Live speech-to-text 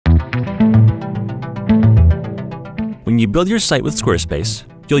you build your site with Squarespace,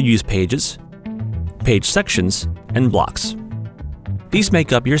 you'll use pages, page sections, and blocks. These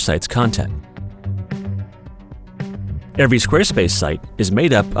make up your site's content. Every Squarespace site is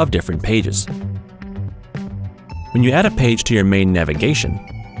made up of different pages. When you add a page to your main navigation,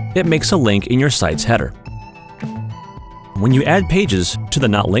 it makes a link in your site's header. When you add pages to the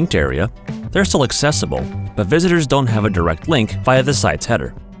Not Linked area, they're still accessible, but visitors don't have a direct link via the site's header.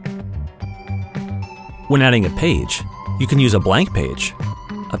 When adding a page, you can use a blank page,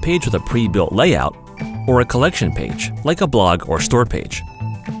 a page with a pre-built layout, or a collection page, like a blog or store page.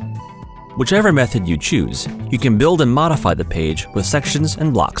 Whichever method you choose, you can build and modify the page with sections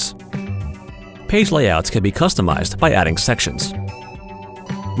and blocks. Page layouts can be customized by adding sections.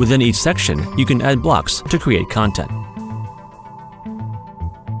 Within each section, you can add blocks to create content.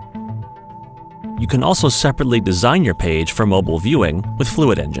 You can also separately design your page for mobile viewing with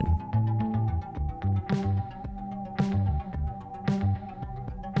Fluid Engine.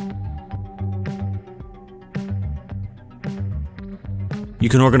 You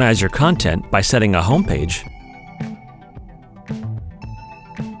can organize your content by setting a home page,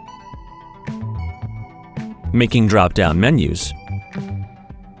 making drop-down menus,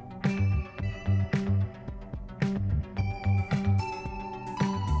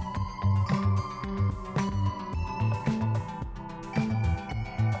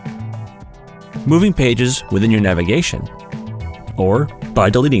 moving pages within your navigation, or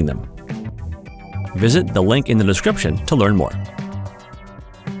by deleting them. Visit the link in the description to learn more.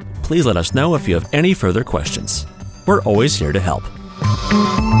 Please let us know if you have any further questions. We're always here to help.